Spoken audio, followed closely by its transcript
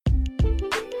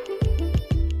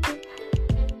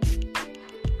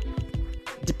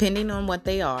Depending on what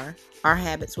they are, our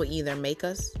habits will either make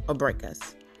us or break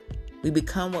us. We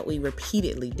become what we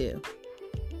repeatedly do.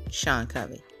 Sean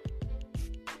Covey.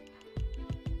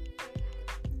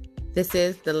 This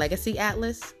is the Legacy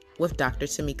Atlas with Dr.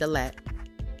 Tamika Lett.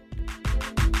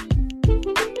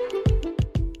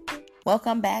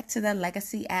 Welcome back to the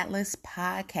Legacy Atlas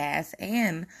podcast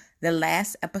and the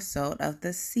last episode of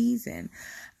the season.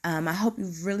 I hope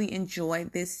you've really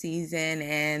enjoyed this season,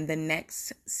 and the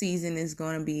next season is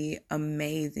going to be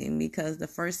amazing because the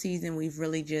first season we've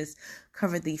really just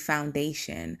covered the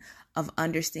foundation of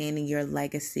understanding your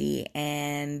legacy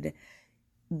and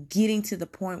getting to the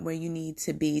point where you need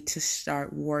to be to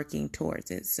start working towards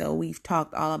it. So we've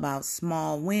talked all about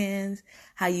small wins,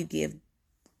 how you give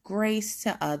grace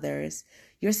to others,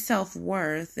 your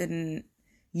self-worth, and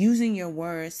using your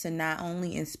words to not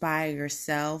only inspire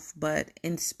yourself, but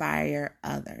inspire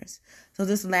others. So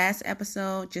this last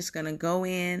episode, just going to go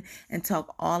in and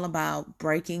talk all about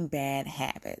breaking bad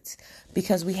habits,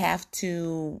 because we have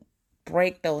to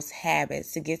break those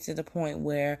habits to get to the point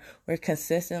where we're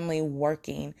consistently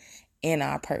working in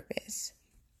our purpose.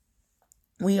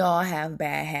 We all have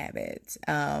bad habits.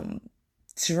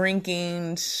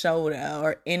 Drinking soda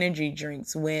or energy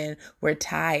drinks when we're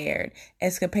tired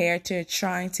as compared to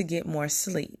trying to get more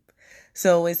sleep.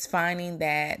 So it's finding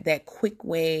that quick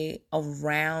way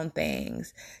around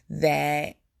things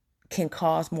that can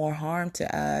cause more harm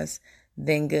to us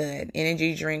than good.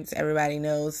 Energy drinks, everybody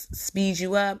knows, speed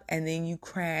you up and then you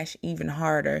crash even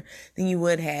harder than you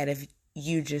would have if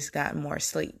you just got more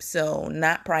sleep. So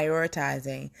not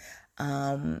prioritizing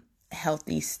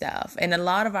healthy stuff. And a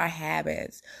lot of our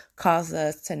habits cause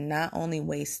us to not only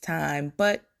waste time,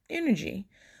 but energy.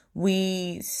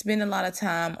 We spend a lot of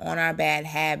time on our bad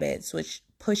habits, which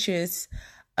pushes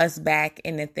us back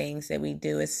into things that we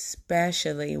do,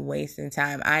 especially wasting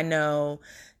time. I know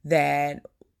that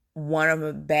one of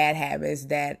the bad habits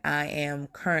that I am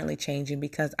currently changing,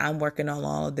 because I'm working on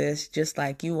all of this just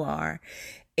like you are,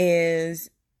 is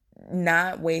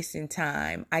not wasting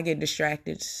time. I get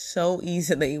distracted so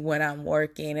easily when I'm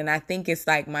working, and I think it's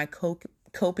like my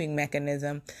coping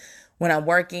mechanism when I'm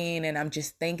working and I'm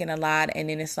just thinking a lot, and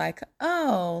then it's like,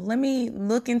 oh, let me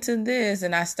look into this,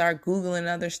 and I start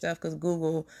Googling other stuff because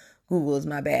Google is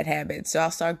my bad habit. So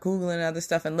I'll start Googling other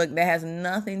stuff and look, that has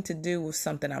nothing to do with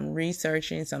something I'm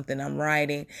researching, something I'm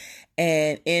writing,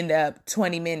 and end up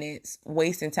 20 minutes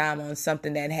wasting time on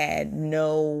something that had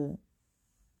no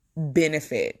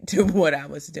benefit to what I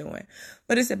was doing.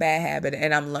 But it's a bad habit,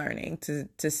 and I'm learning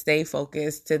to stay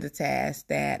focused to the task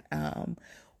that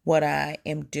what I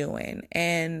am doing.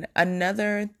 And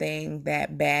another thing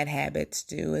that bad habits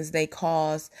do is they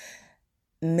cause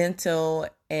mental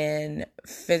and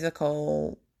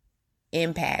physical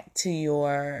impact to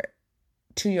your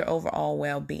overall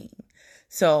well-being.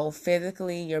 So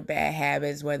physically, your bad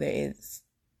habits, whether it's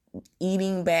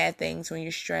eating bad things when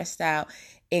you're stressed out,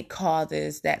 it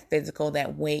causes that physical,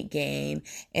 that weight gain.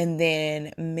 And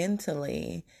then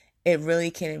mentally, it really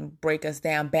can break us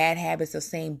down. Bad habits of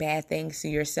saying bad things to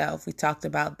yourself. We talked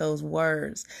about those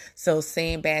words. So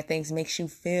saying bad things makes you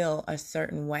feel a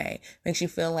certain way, makes you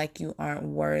feel like you aren't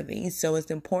worthy. So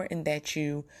it's important that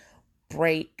you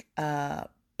break bad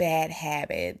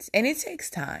habits. And it takes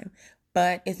time,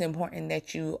 but it's important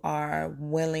that you are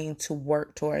willing to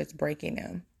work towards breaking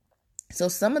them. So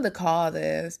some of the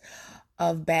causes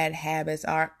of bad habits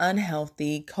are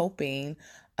unhealthy coping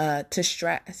to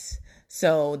stress.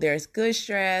 So there's good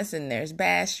stress and there's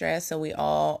bad stress. So we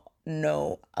all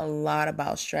know a lot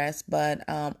about stress, but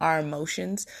our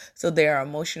emotions. So there are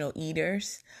emotional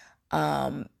eaters.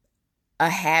 A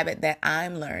habit that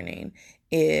I'm learning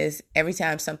is every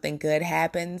time something good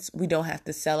happens, we don't have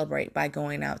to celebrate by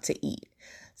going out to eat.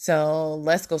 So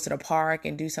let's go to the park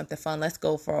and do something fun. Let's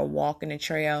go for a walk in the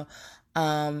trail.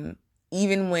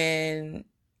 Even when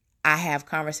I have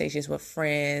conversations with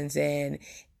friends and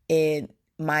it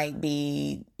might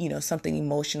be, something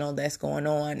emotional that's going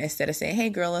on, instead of saying, hey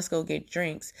girl, let's go get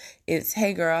drinks, it's,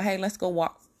 hey girl, hey, let's go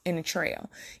walk in the trail.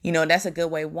 That's a good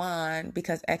way, one,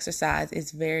 because exercise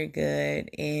is very good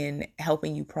in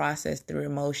helping you process through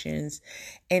emotions.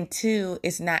 And two,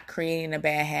 it's not creating a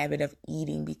bad habit of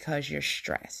eating because you're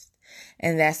stressed.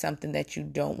 And that's something that you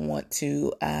don't want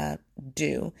to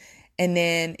do. And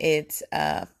then its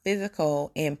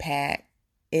physical impact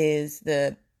is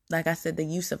like I said, the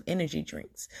use of energy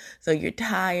drinks. So you're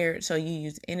tired, so you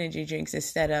use energy drinks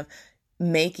instead of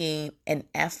making an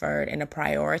effort and a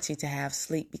priority to have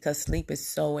sleep, because sleep is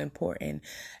so important.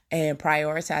 And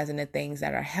prioritizing the things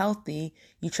that are healthy,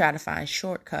 you try to find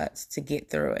shortcuts to get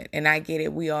through it. And I get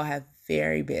it. We all have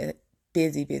very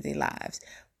busy lives,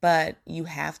 but you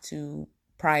have to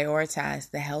prioritize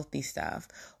the healthy stuff,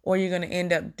 or you're going to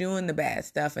end up doing the bad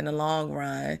stuff in the long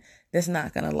run that's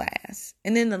not going to last.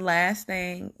 And then the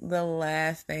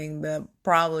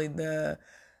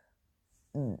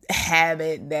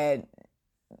habit that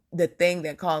the thing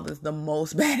that causes the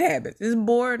most bad habits is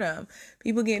boredom.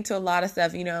 People get into a lot of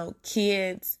stuff.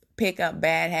 Kids pick up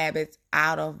bad habits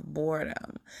out of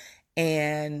boredom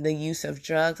and the use of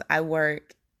drugs. I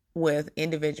work with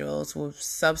individuals with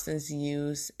substance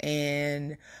use,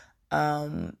 and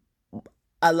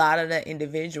a lot of the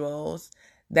individuals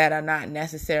that are not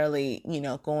necessarily,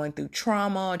 going through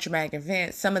trauma or traumatic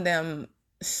events, some of them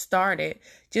started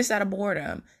just out of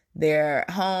boredom. They're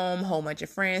home, whole bunch of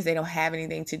friends, they don't have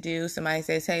anything to do. Somebody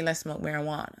says, hey, let's smoke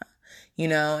marijuana,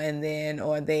 and then,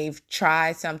 or they've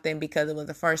tried something because it was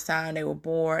the first time, they were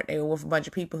bored, they were with a bunch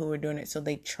of people who were doing it, so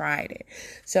they tried it.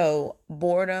 So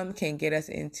boredom can get us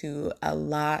into a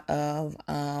lot of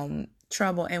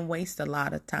trouble and waste a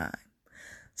lot of time.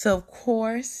 So of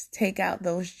course, take out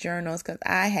those journals, because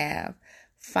I have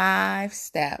 5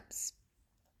 steps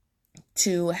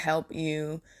to help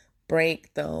you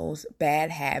break those bad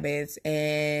habits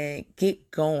and get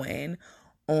going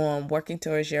on working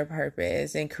towards your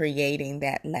purpose and creating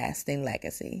that lasting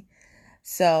legacy.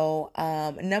 So,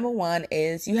 number 1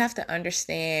 is you have to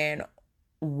understand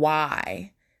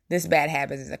why this bad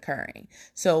habit is occurring.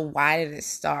 So why did it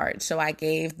start? So I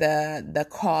gave the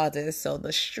causes. So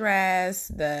the stress,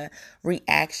 the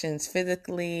reactions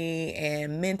physically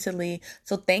and mentally.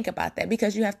 So think about that,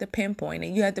 because you have to pinpoint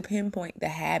it. You have to pinpoint the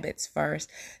habits first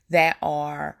that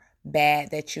are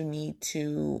bad that you need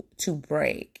to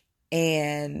break,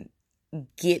 and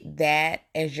get that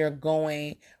as your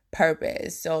going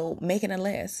purpose. So make a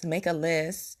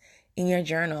list in your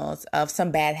journals of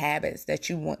some bad habits that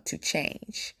you want to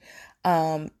change.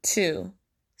 2,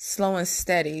 slow and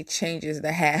steady changes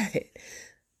the habit.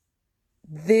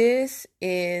 This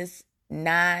is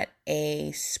not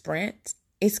a sprint.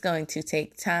 It's going to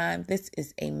take time. This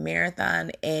is a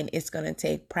marathon, and it's going to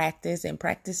take practice, and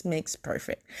practice makes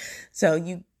perfect. So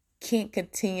you can't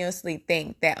continuously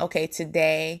think that, okay,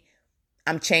 today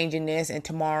I'm changing this and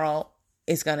tomorrow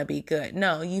it's going to be good.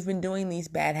 No, you've been doing these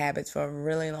bad habits for a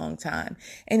really long time,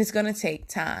 and it's going to take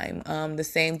time. The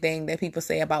same thing that people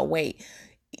say about weight.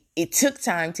 It took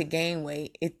time to gain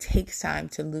weight. It takes time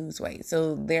to lose weight.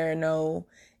 So there are no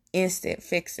instant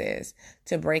fixes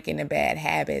to breaking the bad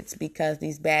habits, because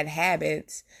these bad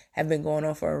habits have been going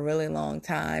on for a really long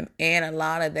time, and a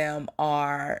lot of them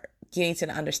are getting to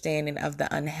the understanding of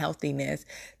the unhealthiness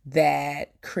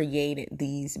that created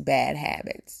these bad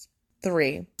habits.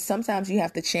 3, sometimes you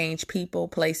have to change people,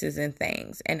 places, and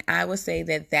things. And I would say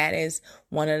that is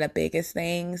one of the biggest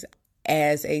things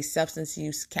as a substance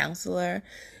use counselor.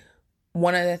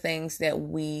 One of the things that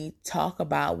we talk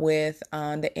about with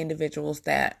the individuals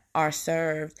that are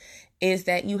served is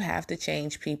that you have to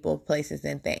change people, places,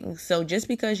 and things. So just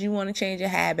because you want to change a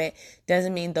habit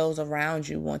doesn't mean those around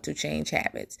you want to change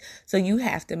habits. So you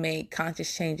have to make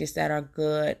conscious changes that are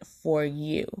good for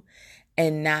you,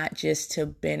 and not just to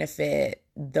benefit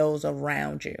those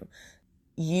around you.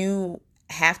 You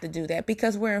have to do that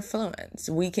because we're influenced.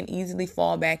 We can easily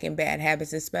fall back in bad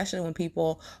habits, especially when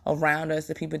people around us,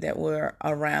 the people that we're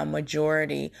around,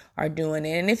 majority are doing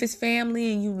it. And if it's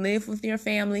family and you live with your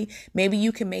family, maybe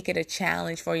you can make it a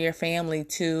challenge for your family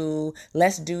to,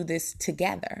 let's do this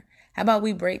together. How about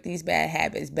we break these bad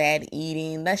habits, bad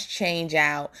eating? Let's change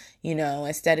out,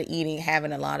 instead of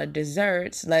having a lot of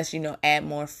desserts, let's, add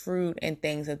more fruit and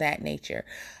things of that nature.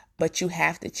 But you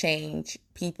have to change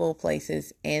people,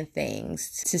 places, and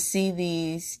things to see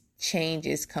these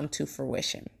changes come to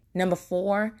fruition. Number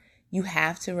 4, you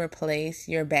have to replace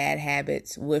your bad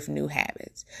habits with new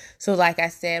habits. So like I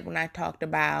said, when I talked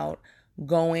about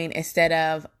going, instead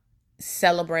of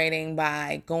celebrating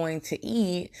by going to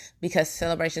eat, because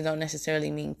celebrations don't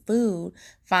necessarily mean food,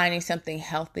 finding something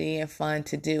healthy and fun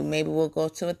to do. Maybe we'll go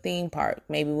to a theme park.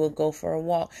 Maybe we'll go for a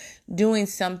walk. Doing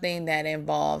something that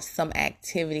involves some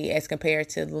activity as compared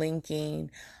to linking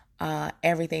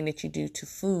everything that you do to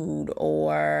food,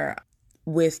 or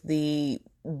with the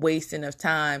wasting of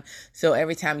time. So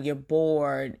every time you're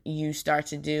bored, you start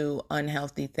to do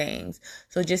unhealthy things.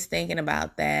 So just thinking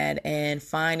about that and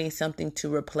finding something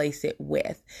to replace it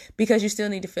with, because you still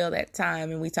need to fill that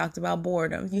time. And we talked about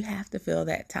boredom. You have to fill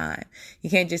that time. You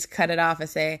can't just cut it off and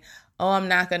say, oh, I'm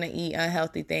not going to eat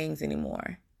unhealthy things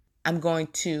anymore. I'm going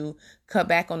to cut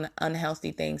back on the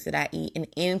unhealthy things that I eat and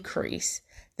increase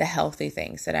the healthy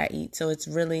things that I eat. So it's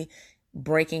really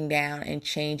breaking down and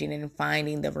changing and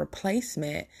finding the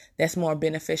replacement that's more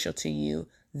beneficial to you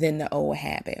than the old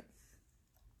habit.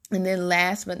 And then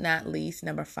last but not least,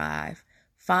 number 5,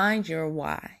 Find your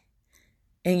why.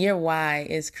 And your why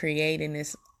is creating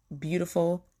this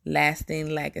beautiful,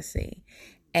 lasting legacy.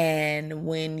 And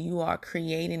when you are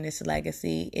creating this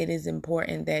legacy, it is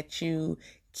important that you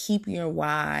keep your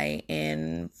why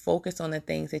and focus on the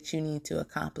things that you need to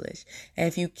accomplish. And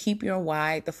if you keep your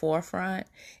why at the forefront,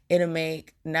 it'll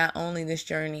make not only this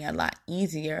journey a lot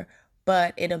easier,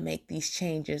 but it'll make these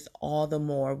changes all the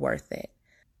more worth it.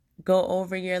 Go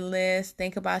over your list,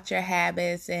 think about your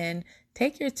habits, and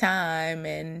take your time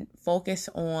and focus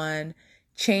on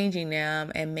changing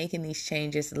them and making these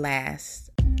changes last.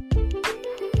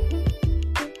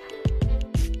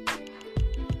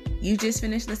 You just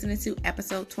finished listening to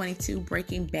episode 22,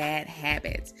 Breaking Bad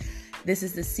Habits. This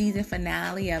is the season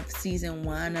finale of season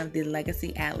 1 of the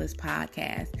Legacy Atlas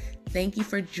podcast. Thank you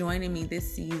for joining me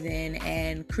this season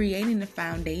and creating the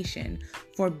foundation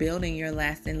for building your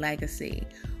lasting legacy.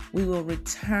 We will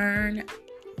return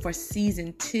for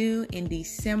season 2 in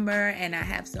December, and I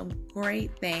have some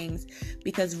great things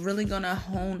because really going to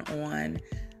hone on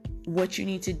what you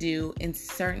need to do in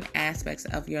certain aspects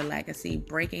of your legacy,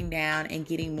 breaking down and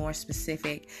getting more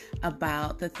specific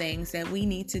about the things that we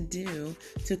need to do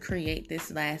to create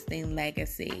this lasting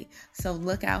legacy. So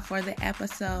look out for the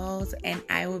episodes, and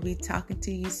I will be talking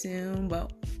to you soon.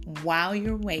 But while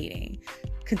you're waiting,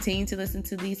 continue to listen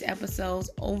to these episodes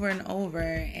over and over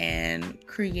and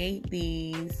create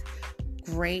these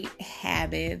great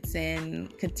habits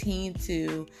and continue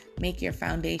to make your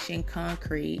foundation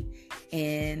concrete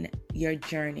in your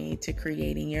journey to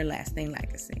creating your lasting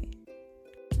legacy.